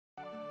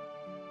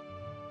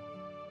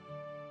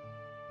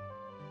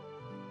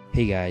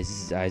Hey guys,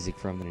 this is Isaac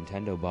from the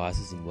Nintendo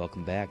Bosses, and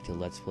welcome back to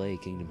Let's Play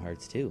Kingdom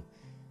Hearts 2.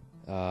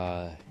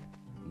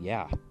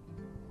 Yeah.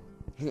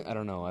 I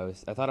don't know,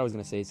 I thought I was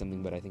gonna say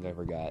something, but I think I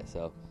forgot,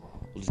 so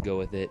we'll just go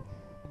with it.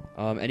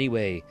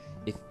 Anyway,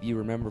 if you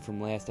remember from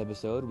last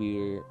episode,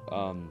 we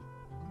were,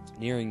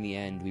 nearing the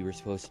end. We were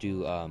supposed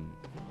to,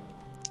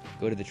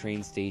 go to the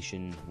train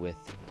station with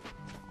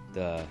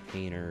the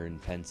Hayner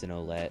and Pence and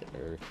Olette,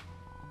 or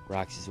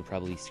Roxas will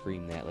probably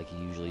scream that like he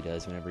usually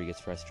does whenever he gets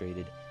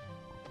frustrated.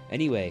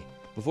 Anyway,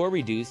 before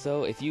we do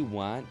so, if you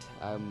want,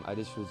 I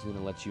just was going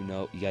to let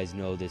you guys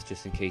know this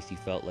just in case you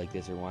felt like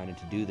this or wanted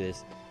to do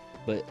this,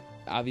 but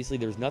obviously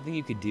there's nothing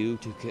you could do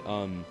to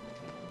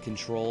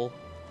control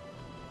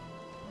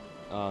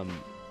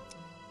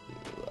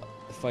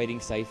fighting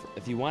Cypher.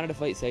 If you wanted to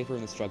fight Cypher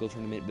in the struggle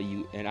tournament,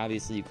 and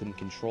obviously you couldn't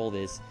control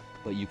this,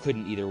 but you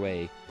couldn't either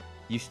way,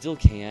 you still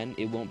can.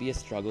 It won't be a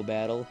struggle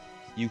battle.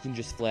 You can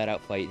just flat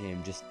out fight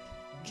him, just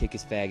kick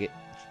his faggot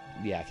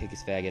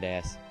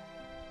ass.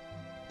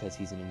 Because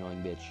he's an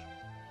annoying bitch.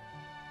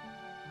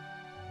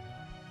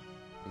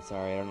 I'm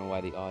sorry, I don't know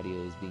why the audio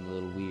is being a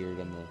little weird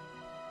on the...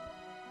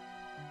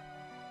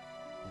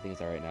 I think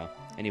it's alright now.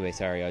 Anyway,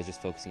 sorry, I was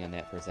just focusing on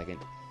that for a second.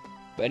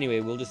 But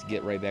anyway, we'll just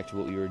get right back to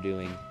what we were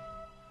doing.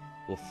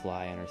 We'll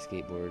fly on our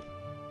skateboard.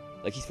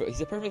 Like, he's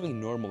a perfectly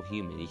normal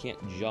human. He can't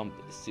jump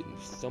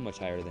so much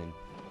higher than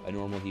a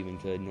normal human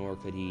could, nor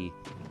could he,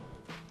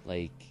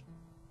 like,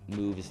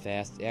 move as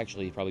fast.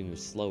 Actually, he probably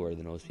moves slower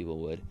than most people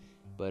would.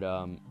 But,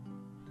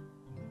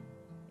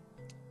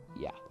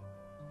 yeah.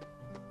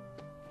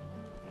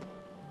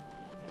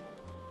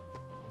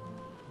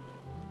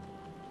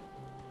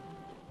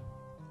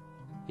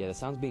 Yeah, the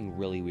sound's being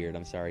really weird.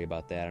 I'm sorry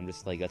about that. I'm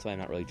just like, that's why I'm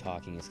not really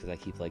talking, is because I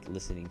keep like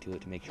listening to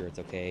it to make sure it's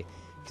okay.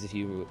 Because if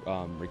you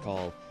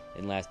recall,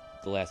 in the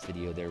last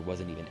video, there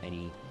wasn't even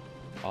any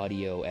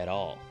audio at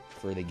all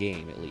for the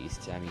game, at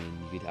least. I mean,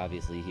 you could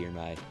obviously hear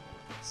my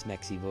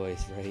smexy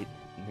voice, right?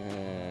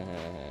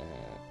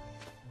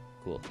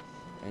 Cool.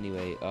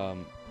 Anyway,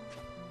 hang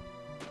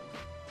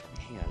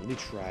on, let me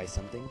try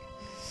something.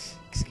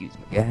 Excuse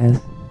me, guys.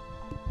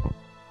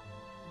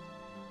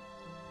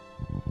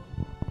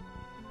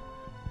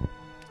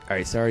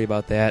 Alright, sorry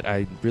about that.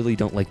 I really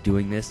don't like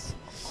doing this.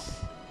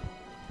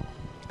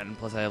 And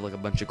plus I have like a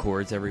bunch of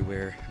cords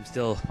everywhere. I'm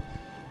still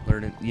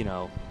learning,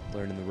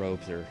 learning the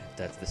ropes, or if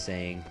that's the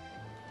saying.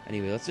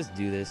 Anyway, let's just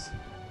do this.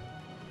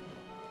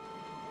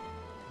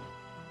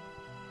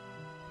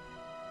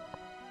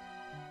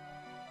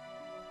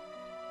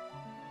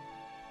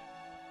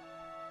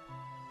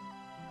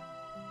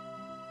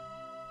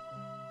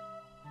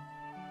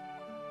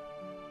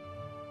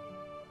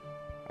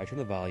 I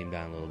turned the volume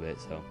down a little bit,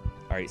 so...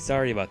 Alright,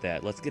 sorry about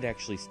that. Let's get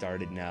actually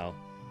started now.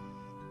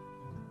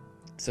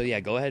 So yeah,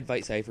 go ahead,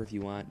 fight Cypher if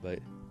you want, but...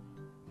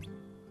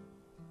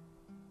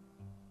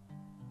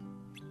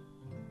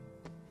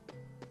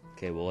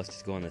 Okay, well, let's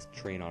just go on this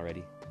train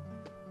already.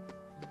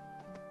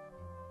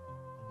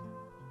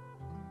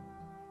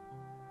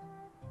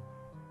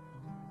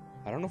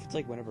 I don't know if it's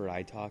like whenever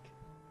I talk.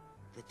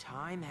 The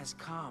time has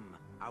come.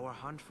 Our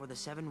hunt for the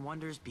Seven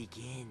Wonders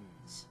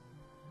begins.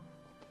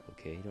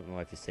 Okay, I don't know if I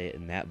have to say it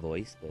in that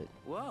voice, but...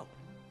 Whoa!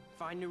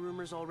 Find new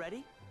rumors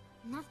already?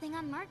 Nothing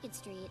on Market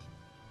Street.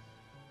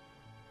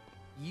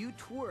 You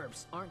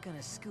twerps aren't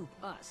gonna scoop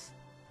us.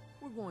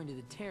 We're going to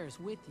the terrace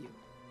with you.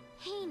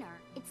 Hayner,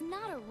 it's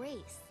not a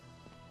race.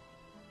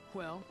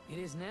 Well, it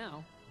is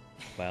now.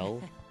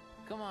 Well...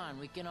 Come on,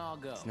 we can all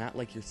go. It's not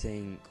like you're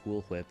saying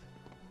Cool Whip.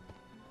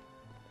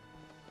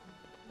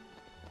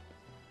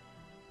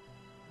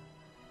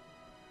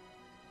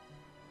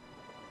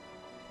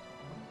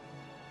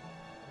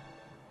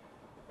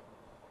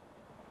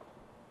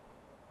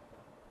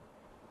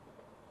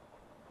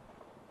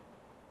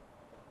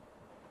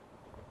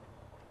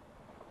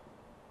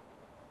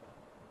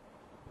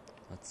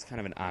 It's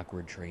kind of an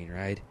awkward train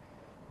ride.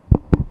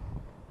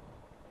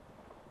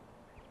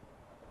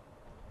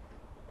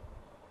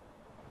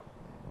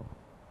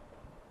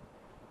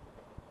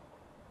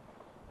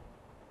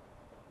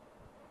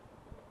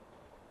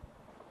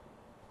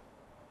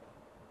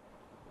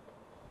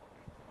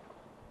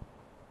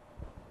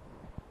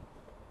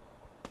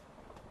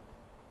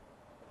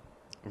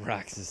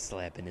 Rox is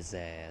slapping his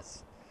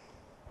ass.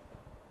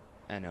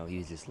 I know, he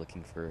was just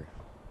looking for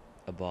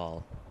a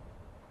ball.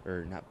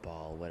 Or not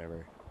ball,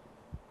 whatever.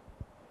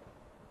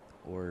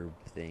 Orb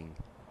thing.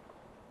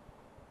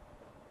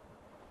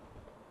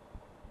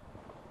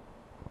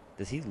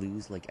 Does he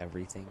lose like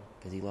everything?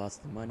 Because he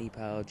lost the money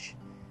pouch.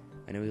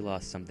 I know he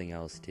lost something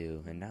else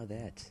too, and now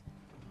that.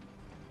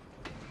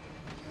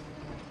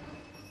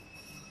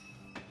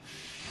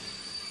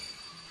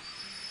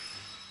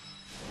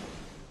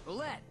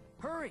 Olette,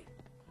 hurry!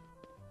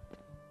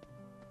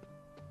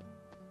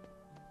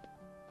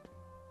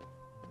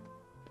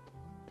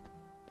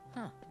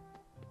 Huh.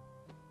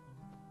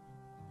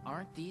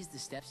 Aren't these the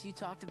steps you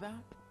talked about?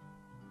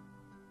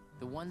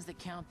 The ones that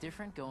count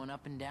different going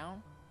up and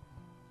down?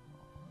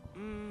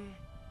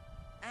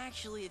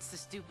 Actually, it's the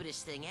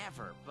stupidest thing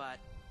ever, but...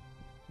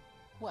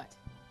 What?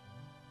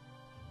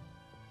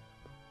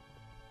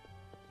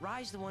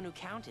 Rai's the one who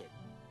counted.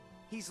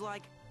 He's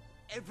like,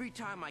 every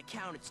time I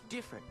count, it's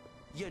different.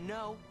 You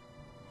know?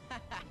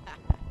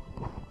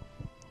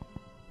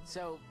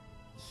 So,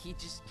 he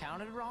just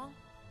counted wrong?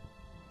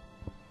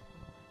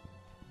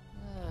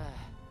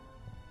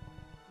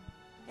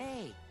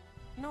 Hey,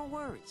 no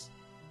worries.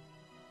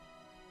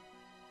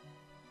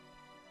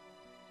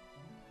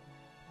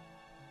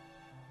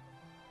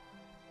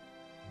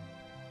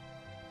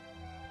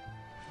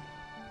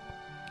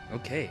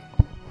 Okay.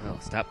 Well,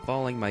 stop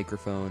falling,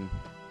 microphone.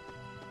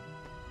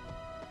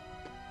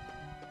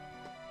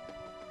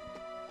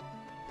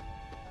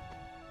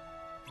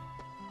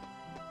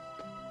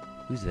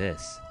 Who's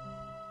this?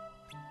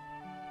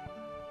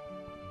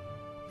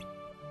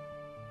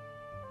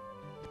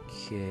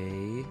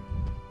 Okay.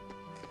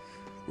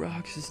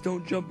 Roxas,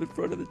 don't jump in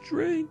front of the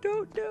train.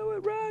 Don't do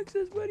it,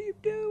 Roxas. What are you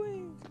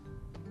doing?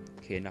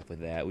 Okay, enough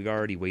with that. We've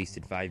already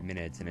wasted 5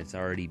 minutes, and it's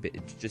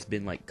just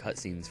been like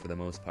cutscenes for the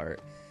most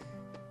part.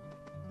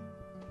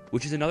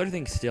 Which is another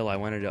thing. Still, I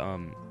wanted to All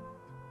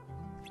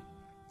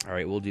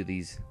right, we'll do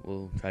these.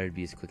 We'll try to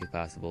be as quick as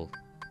possible.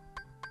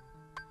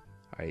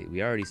 All right,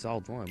 we already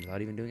solved one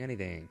without even doing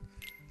anything.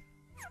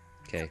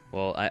 Okay,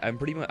 well, I'm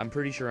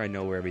pretty sure I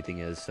know where everything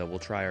is, so we'll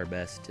try our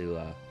best to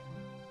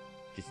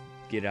just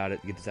get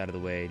this out of the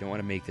way. Don't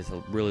want to make this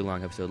a really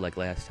long episode like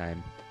last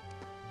time.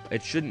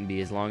 It shouldn't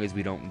be, as long as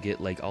we don't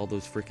get like all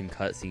those freaking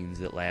cutscenes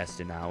that last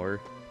an hour.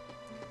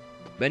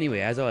 But anyway,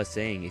 as I was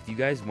saying, if you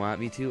guys want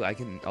me to, I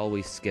can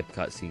always skip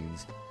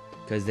cutscenes,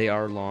 because they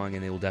are long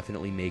and they will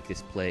definitely make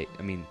this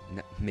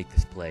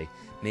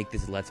make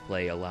this Let's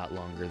Play a lot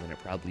longer than it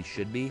probably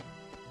should be.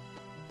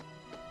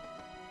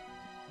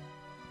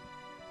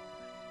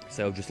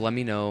 So just let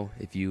me know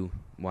if you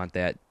want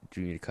that.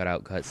 Do you need to cut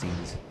out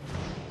cutscenes?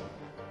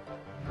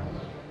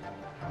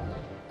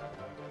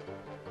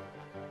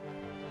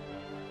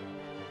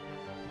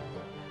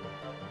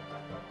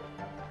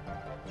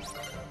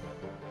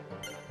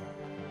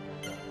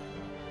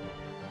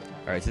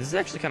 Alright, so this is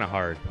actually kind of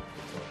hard.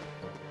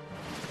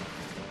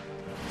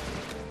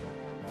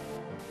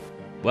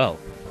 Well.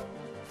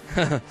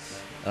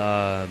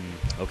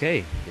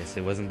 Okay. Guess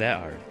it wasn't that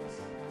hard.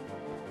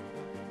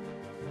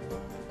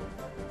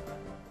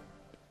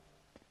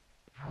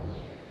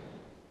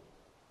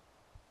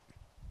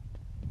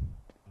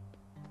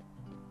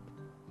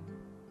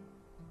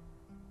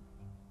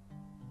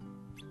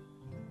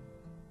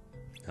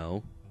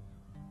 No.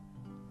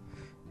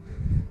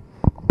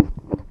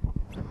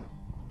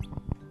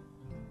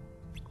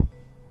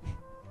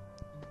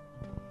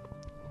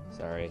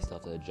 Sorry, I still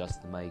have to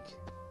adjust the mic.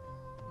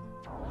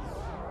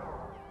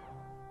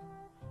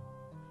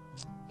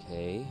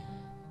 Okay.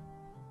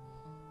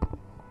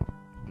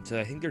 So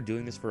I think they're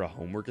doing this for a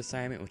homework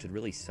assignment, which would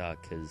really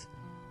suck, because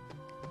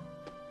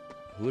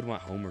who would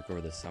want homework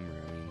over the summer?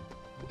 I mean,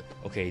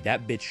 okay,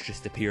 that bitch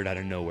just appeared out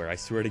of nowhere. I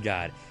swear to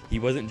God. He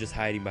wasn't just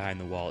hiding behind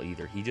the wall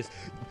either. He just...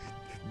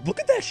 Look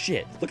at that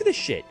shit! Look at this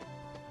shit!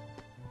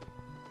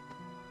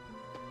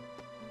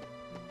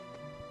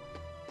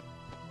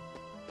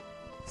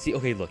 See,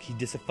 okay, look, he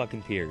fucking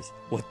appears.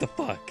 What the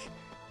fuck?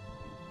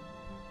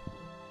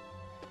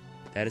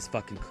 That is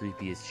fucking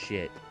creepy as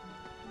shit.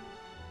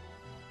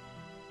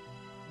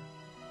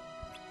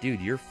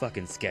 Dude, you're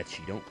fucking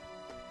sketchy. Don't...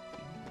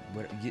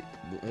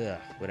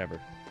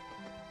 whatever.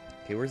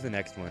 Okay, where's the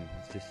next one?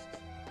 It's just...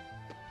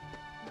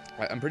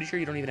 I'm pretty sure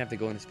you don't even have to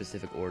go in a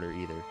specific order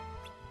either.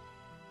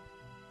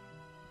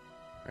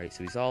 Alright,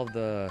 so we solved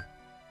the...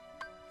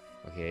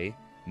 Okay.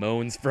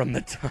 Moans from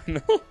the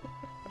tunnel.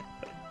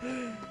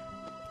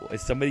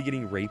 Is somebody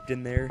getting raped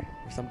in there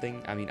or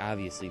something? I mean,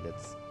 obviously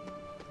that's...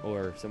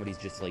 Or somebody's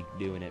just, like,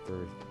 doing it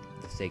for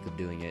the sake of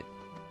doing it.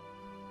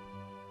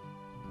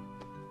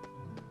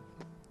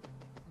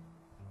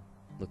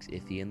 Looks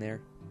iffy in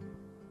there.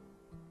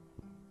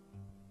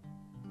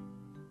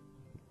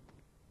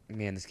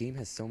 Man, this game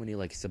has so many,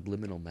 like,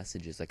 subliminal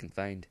messages. I can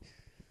find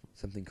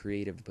something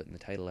creative to put in the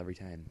title every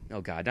time.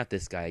 Oh, God, not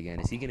this guy again.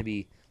 Is he gonna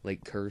be,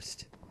 like,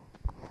 cursed?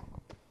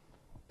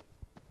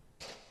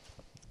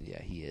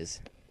 Yeah, he is.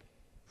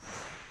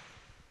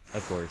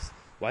 Of course.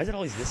 Why is it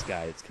always this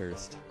guy that's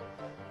cursed?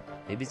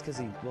 Maybe it's because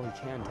he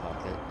can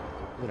talk it.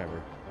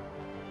 Whatever.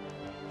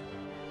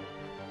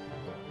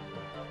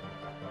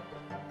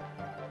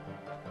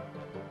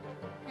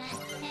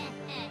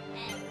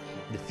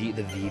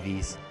 The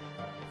VVs.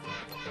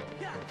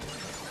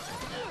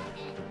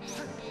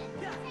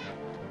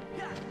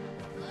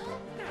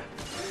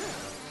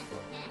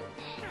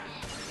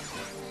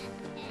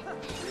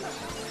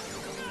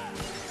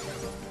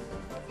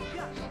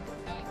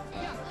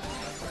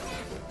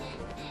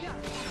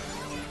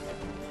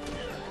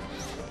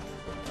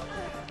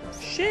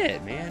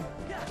 Shit, man.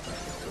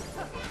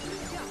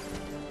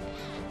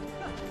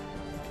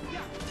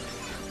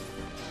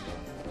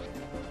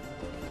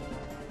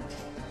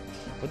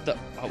 What the?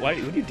 What are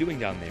you doing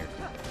down there?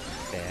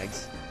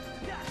 Bags.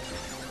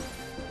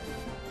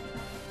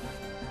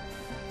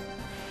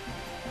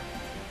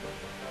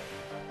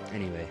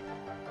 Anyway.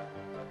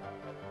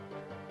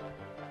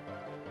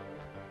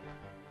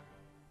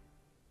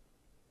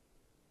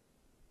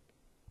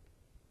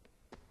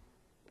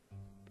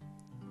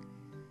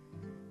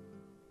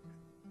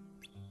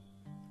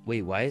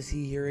 Wait, why is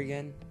he here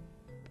again?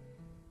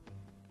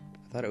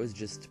 I thought it was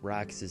just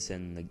Roxas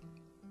and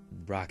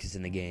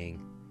the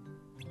gang.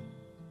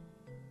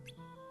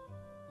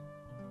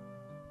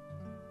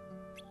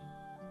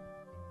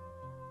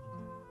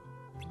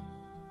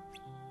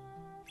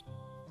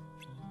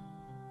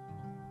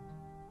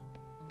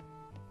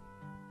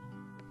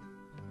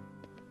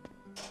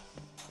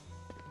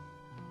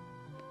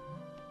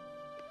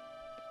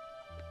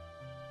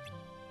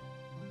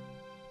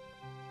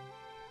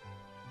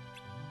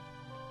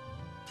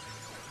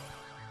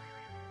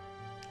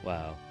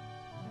 Wow.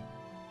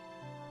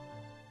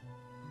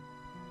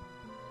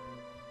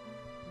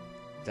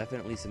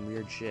 Definitely some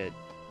weird shit.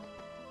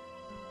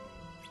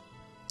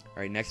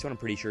 Alright, next one I'm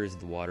pretty sure is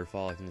the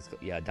waterfall. I think it's,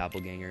 yeah,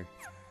 doppelganger.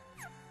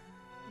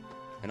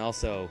 And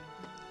also,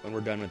 when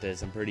we're done with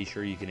this, I'm pretty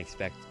sure you can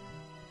expect...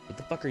 What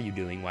the fuck are you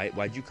doing?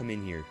 Why'd you come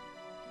in here?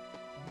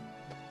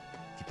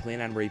 If you plan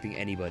on raping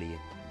anybody,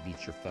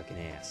 beat your fucking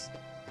ass.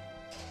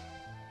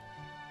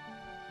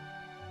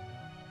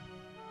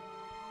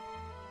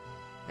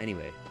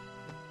 Anyway.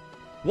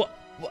 What?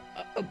 What?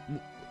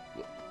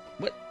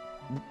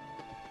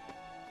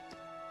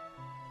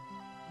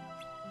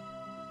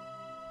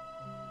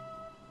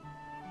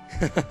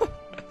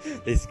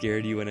 They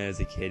scared you when I was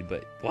a kid,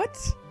 but what?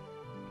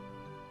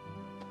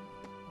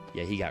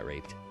 Yeah, he got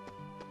raped.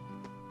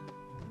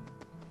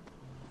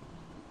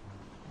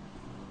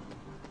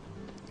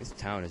 This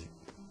town is...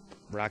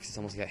 Roxas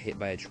almost got hit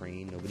by a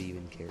train. Nobody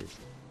even cares.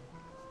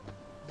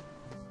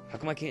 How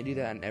come I can't do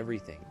that on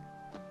everything?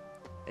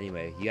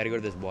 Anyway, you gotta go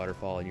to this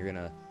waterfall and you're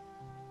gonna...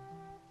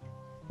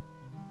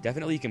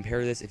 Definitely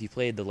compare this. If you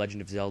played The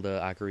Legend of Zelda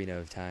Ocarina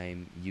of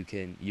Time,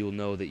 you'll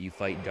know that you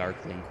fight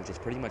Dark Link, which is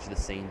pretty much the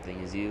same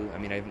thing as you. I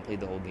mean, I haven't played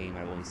the whole game,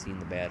 I've only seen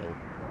the battle.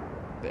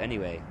 But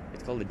anyway,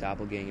 it's called a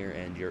doppelganger,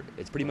 and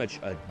it's pretty much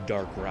a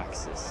Dark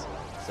Roxas.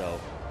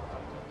 So,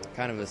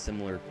 kind of a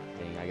similar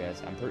thing, I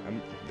guess.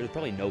 There's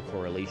probably no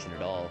correlation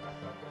at all.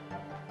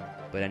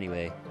 But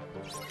anyway,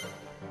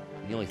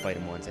 you only fight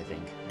him once, I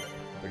think.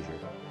 Pretty sure.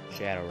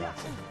 Shadow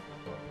Roxas.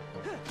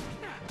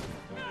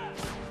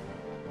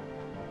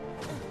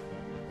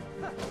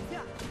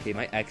 Okay,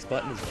 my X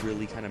button is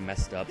really kind of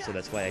messed up, so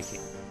that's why I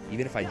can't...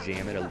 Even if I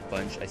jam it a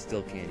bunch, I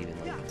still can't even,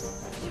 like...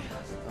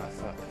 Ah,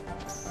 fuck.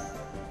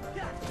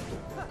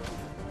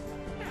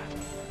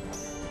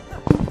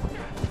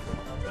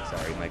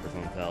 Sorry,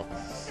 microphone fell.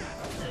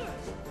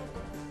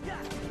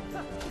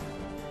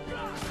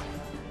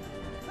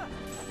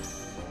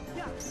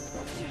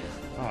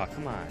 Oh,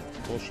 come on.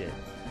 Bullshit.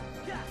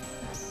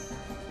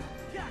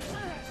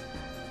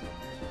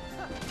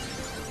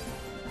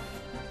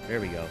 There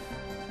we go.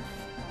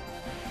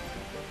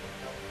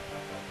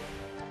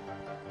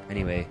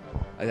 Anyway,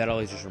 that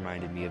always just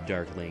reminded me of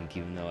Dark Link,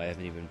 even though I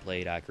haven't even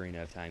played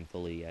Ocarina of Time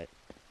fully yet.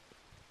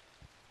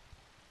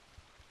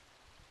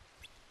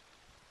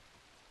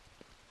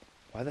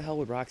 Why the hell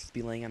would Roxas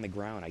be laying on the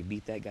ground? I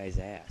beat that guy's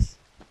ass.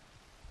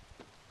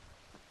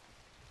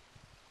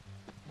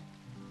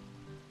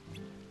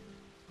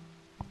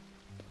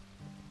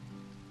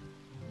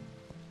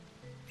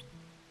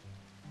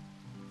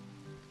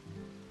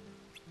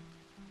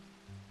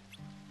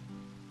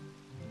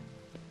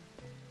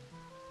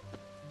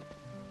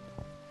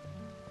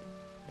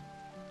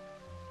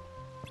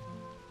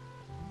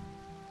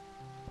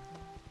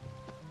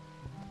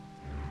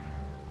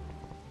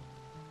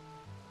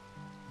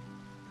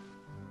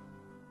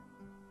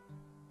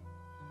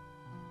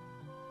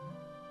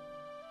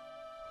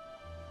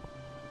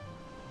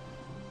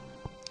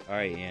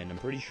 Alright, and I'm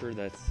pretty sure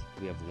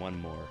we have one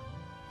more.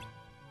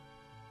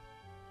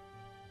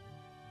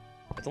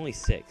 That's only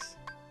 6.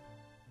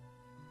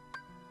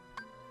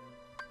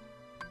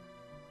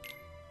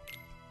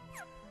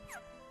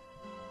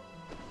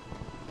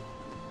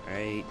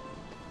 Alright.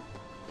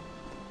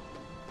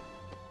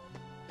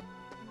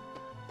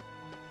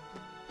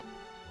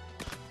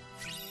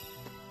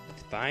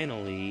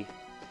 Finally,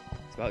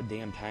 it's about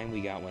damn time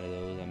we got one of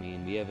those. I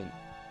mean, we haven't,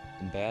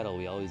 in battle,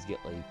 we always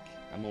get like,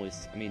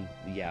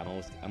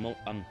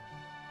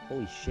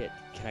 holy shit,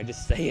 can I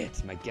just say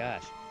it? My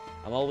gosh.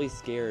 I'm always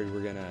scared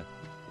we're gonna,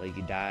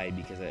 like, die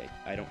because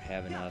I don't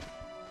have enough,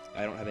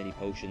 I don't have any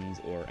potions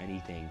or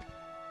anything,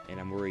 and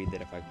I'm worried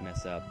that if I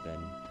mess up,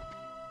 then...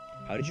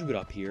 How did you get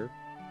up here?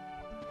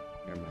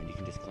 Never mind, you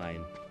can just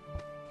climb.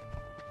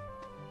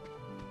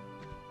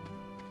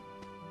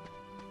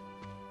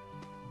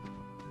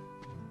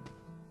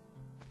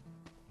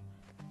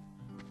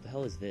 What the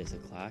hell is this, a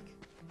clock?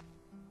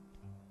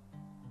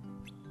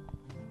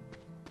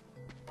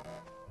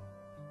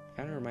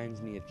 Kind of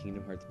reminds me of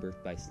Kingdom Hearts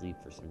Birth by Sleep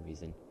for some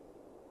reason.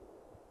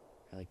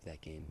 I like that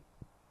game.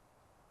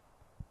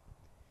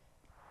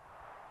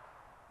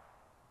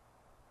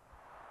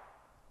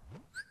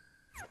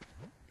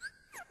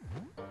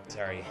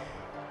 Sorry.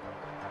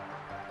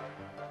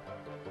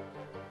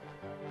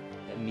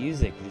 That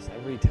music, just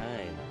every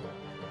time.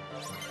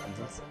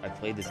 I've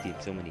played this game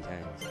so many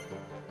times.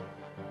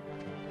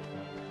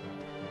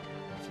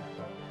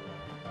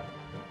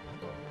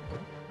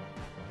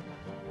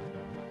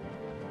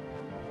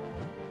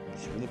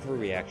 Just Look for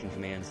reaction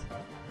commands.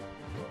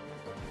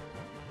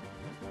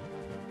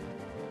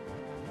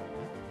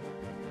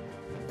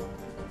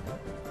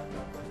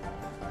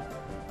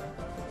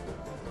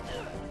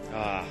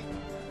 Ah.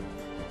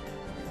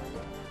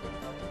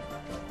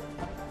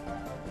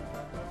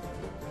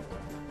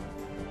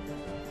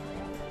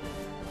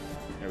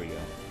 There we go.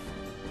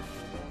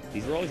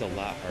 These were always a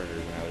lot harder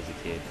when I was a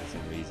kid for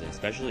some reason,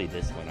 especially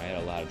this one. I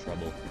had a lot of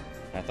trouble.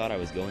 I thought I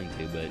was going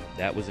to, but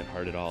that wasn't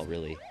hard at all,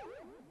 really.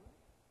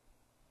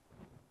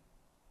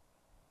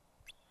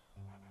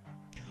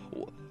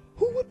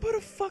 Who would put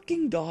a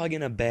fucking dog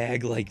in a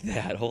bag like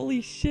that?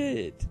 Holy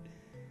shit.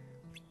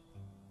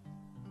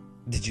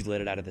 Did you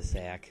let it out of the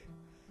sack?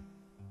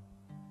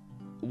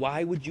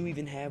 Why would you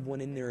even have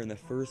one in there in the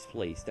first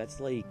place? That's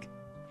like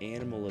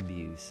animal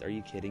abuse. Are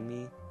you kidding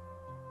me?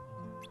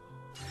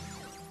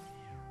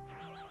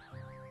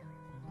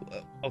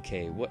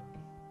 Okay, what?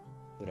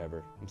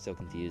 Whatever. I'm so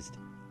confused.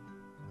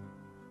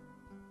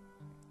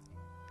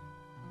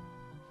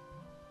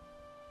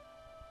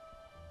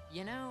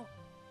 You know,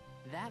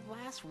 that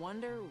last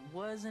wonder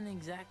wasn't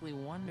exactly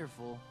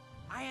wonderful.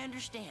 I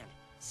understand.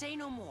 Say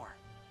no more.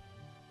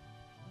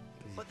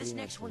 But this He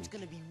next one's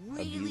actually gonna be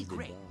really abused the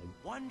great. dog.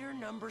 Wonder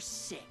number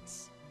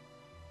 6.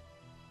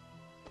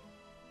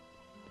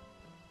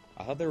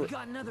 I thought there We were.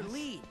 got another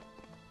lead.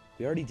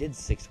 We already did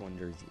 6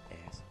 wonders, you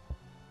ass.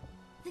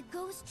 The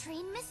ghost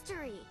train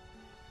mystery.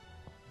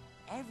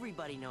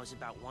 Everybody knows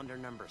about wonder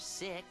number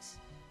 6.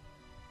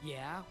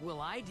 Yeah,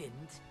 well, I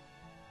didn't.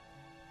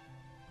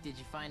 Did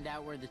you find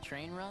out where the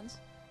train runs?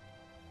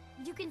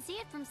 You can see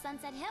it from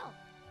Sunset Hill.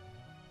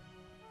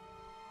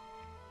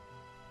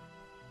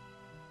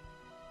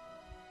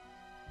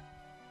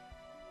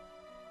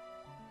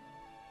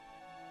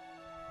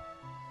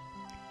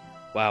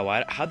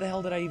 Wow, how the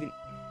hell did I even...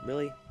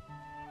 Really?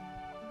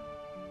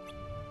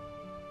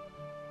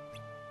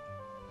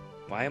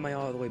 Why am I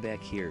all the way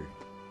back here?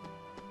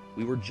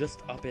 We were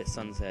just up at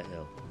Sunset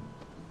Hill.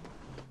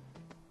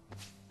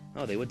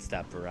 Oh, they would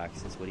stop for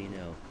Roxas, what do you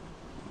know?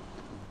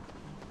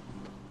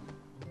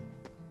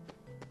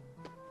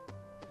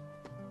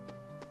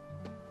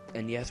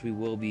 And yes, we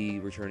will be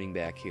returning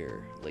back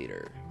here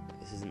later.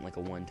 This isn't like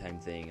a one-time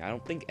thing. I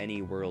don't think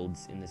any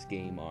worlds in this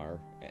game are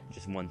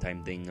just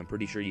one-time thing. I'm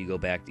pretty sure you go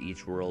back to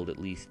each world at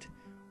least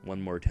one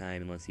more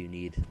time unless you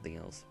need something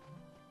else.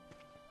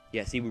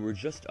 Yeah, see, we were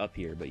just up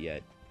here, but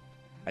yet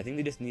I think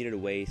they just needed a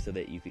way so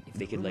that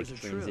they could like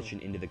transition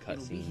into the It'll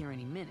be cutscene. here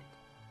any minute.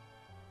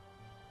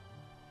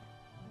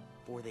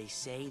 For they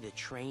say the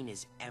train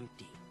is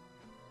empty.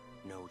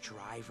 No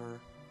driver,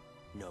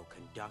 no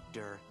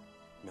conductor,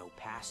 no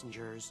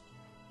passengers,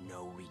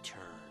 no return.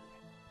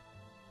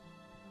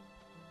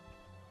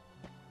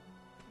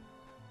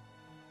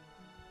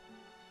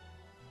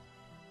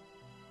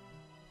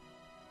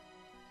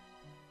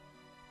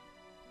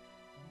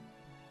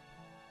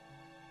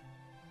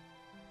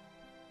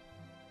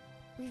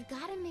 We've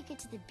got to make it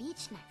to the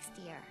beach next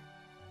year.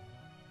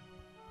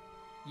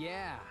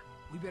 Yeah,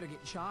 we better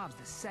get jobs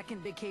the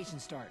second vacation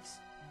starts.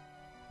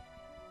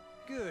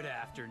 Good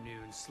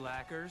afternoon,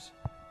 slackers.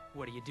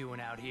 What are you doing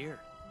out here?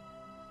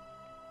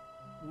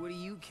 What do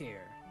you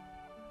care?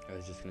 I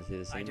was just gonna say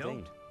the same I don't.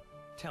 thing.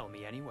 Tell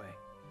me anyway.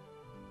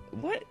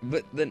 What?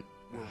 But then...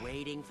 We're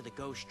waiting for the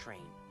ghost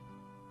train.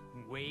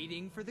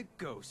 Waiting for the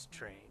ghost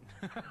train.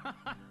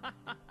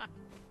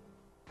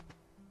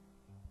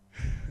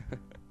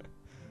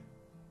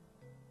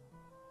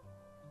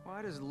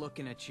 Why does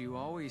looking at you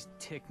always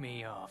tick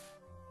me off?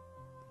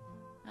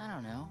 I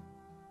don't know.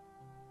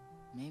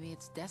 Maybe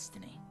it's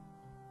destiny.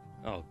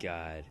 Oh,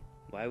 God.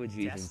 Why would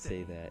you even say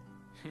Destiny.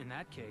 that? In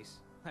that case,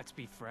 let's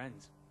be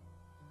friends.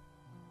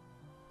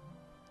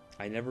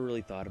 I never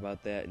really thought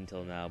about that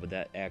until now, but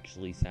that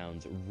actually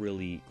sounds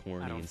really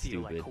corny I don't and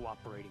feel stupid. like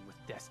cooperating with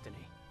destiny.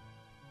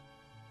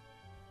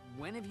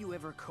 When have you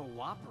ever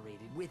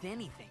cooperated with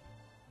anything?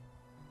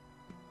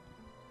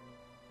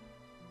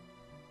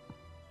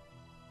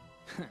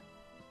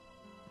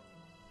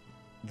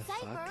 The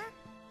Cypher! fuck?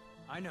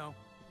 I know.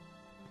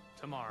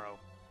 Tomorrow.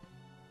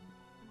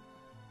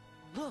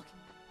 Look,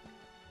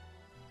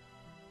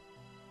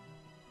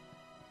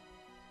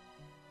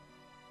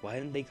 Why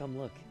didn't they come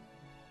look?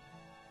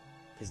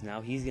 Because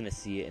now he's gonna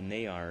see it and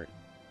they aren't,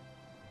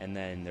 and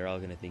then they're all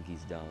gonna think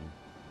he's dumb.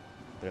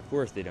 But of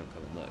course they don't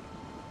come and look.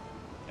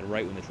 And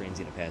right when the train's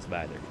gonna pass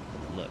by, they're gonna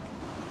come and look.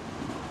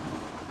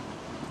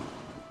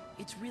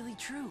 It's really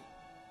true.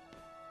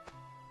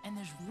 And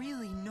there's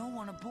really no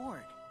one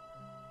aboard.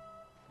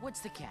 What's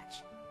the catch?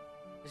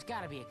 There's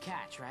gotta be a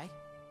catch, right?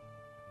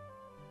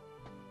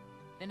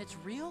 Then it's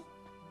real?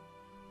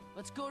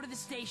 Let's go to the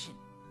station.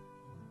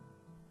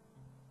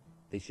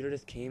 They should have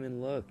just came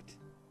and looked.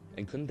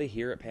 And couldn't they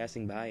hear it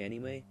passing by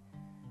anyway?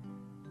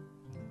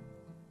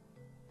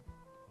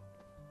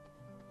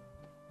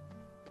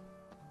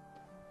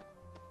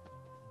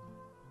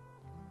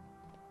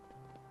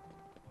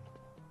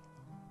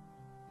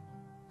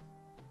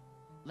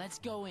 Let's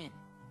go in.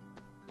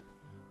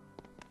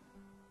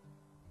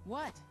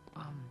 What?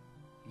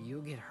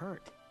 You'll get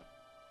hurt.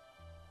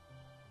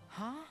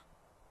 Huh?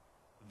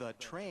 The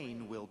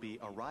train will be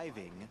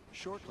arriving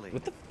shortly.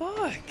 What the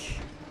fuck?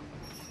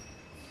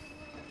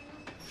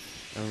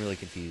 I'm really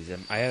confused.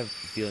 I have a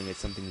feeling it's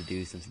something to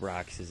do since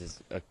Rox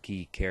is a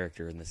key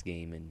character in this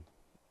game,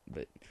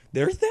 but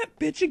there's that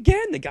bitch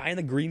again, the guy in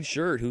the green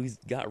shirt who's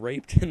got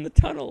raped in the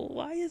tunnel.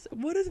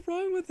 What is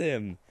wrong with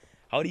him?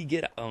 How do you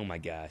get? Oh my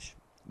gosh!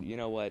 You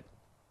know what?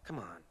 Come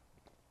on,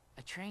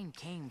 A train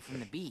came from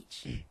the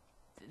beach.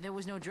 There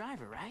was no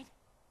driver, right?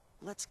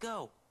 let's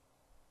go.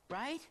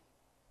 Right?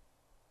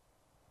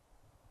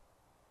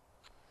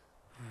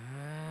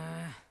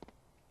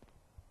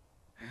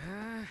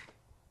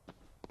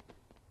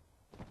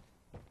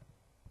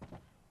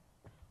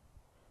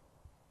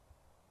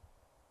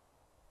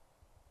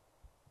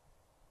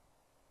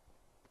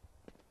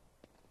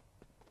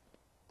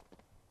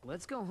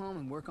 Let's go home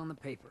and work on the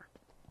paper.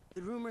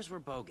 The rumors were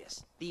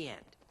bogus. The end.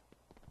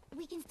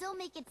 We can still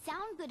make it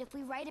sound good if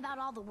we write about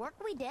all the work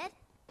we did.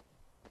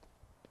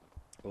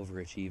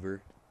 Overachiever.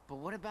 But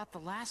what about the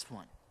last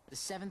one? The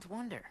seventh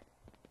wonder?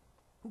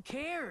 Who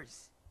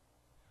cares?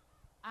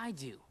 I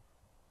do.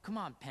 Come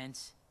on,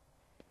 Pence.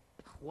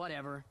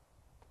 Whatever.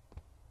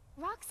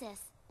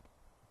 Roxas,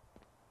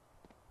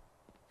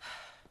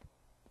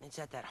 It's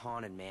at that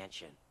haunted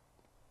mansion.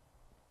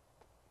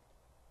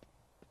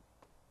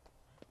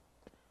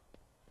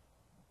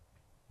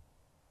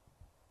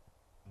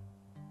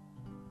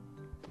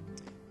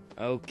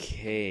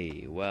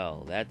 Okay,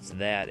 well, that's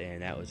that,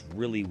 and that was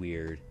really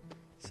weird.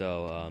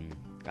 So,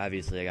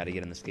 obviously I gotta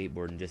get on the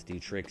skateboard and just do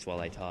tricks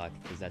while I talk,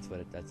 because that's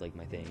like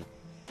my thing.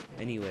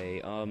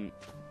 Anyway,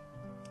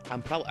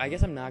 I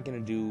guess I'm not gonna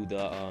do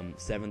the,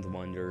 seventh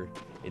wonder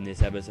in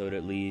this episode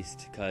at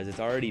least, because it's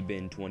already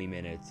been 20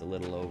 minutes, a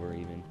little over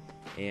even.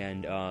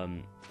 And,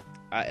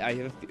 I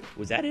have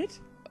was that it?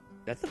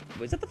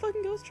 Was that the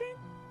fucking ghost train?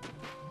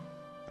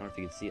 I don't know if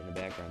you can see it in the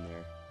background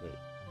there, but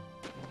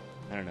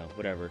I don't know,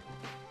 whatever.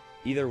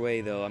 Either way,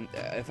 though,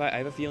 I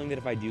have a feeling that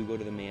if I do go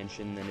to the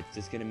mansion, then it's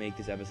just gonna make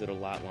this episode a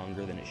lot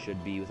longer than it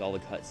should be with all the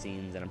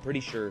cutscenes, and I'm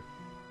pretty sure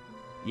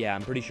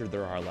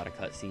there are a lot of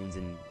cutscenes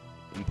and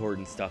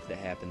important stuff that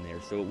happen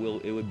there. So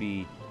it would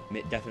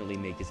definitely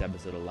make this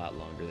episode a lot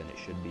longer than it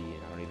should be,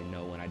 and I don't even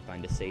know when I'd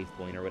find a save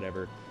point or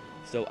whatever.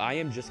 So I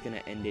am just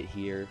gonna end it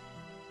here,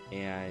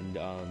 and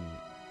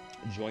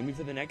join me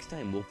for the next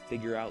time. We'll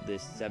figure out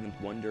this seventh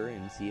wonder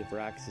and see if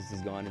Roxas has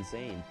gone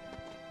insane.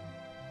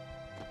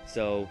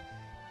 So.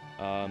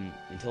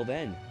 Until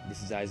then,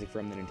 this is Isaac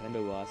from the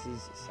Nintendo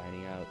Bosses,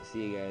 signing out.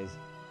 See you guys.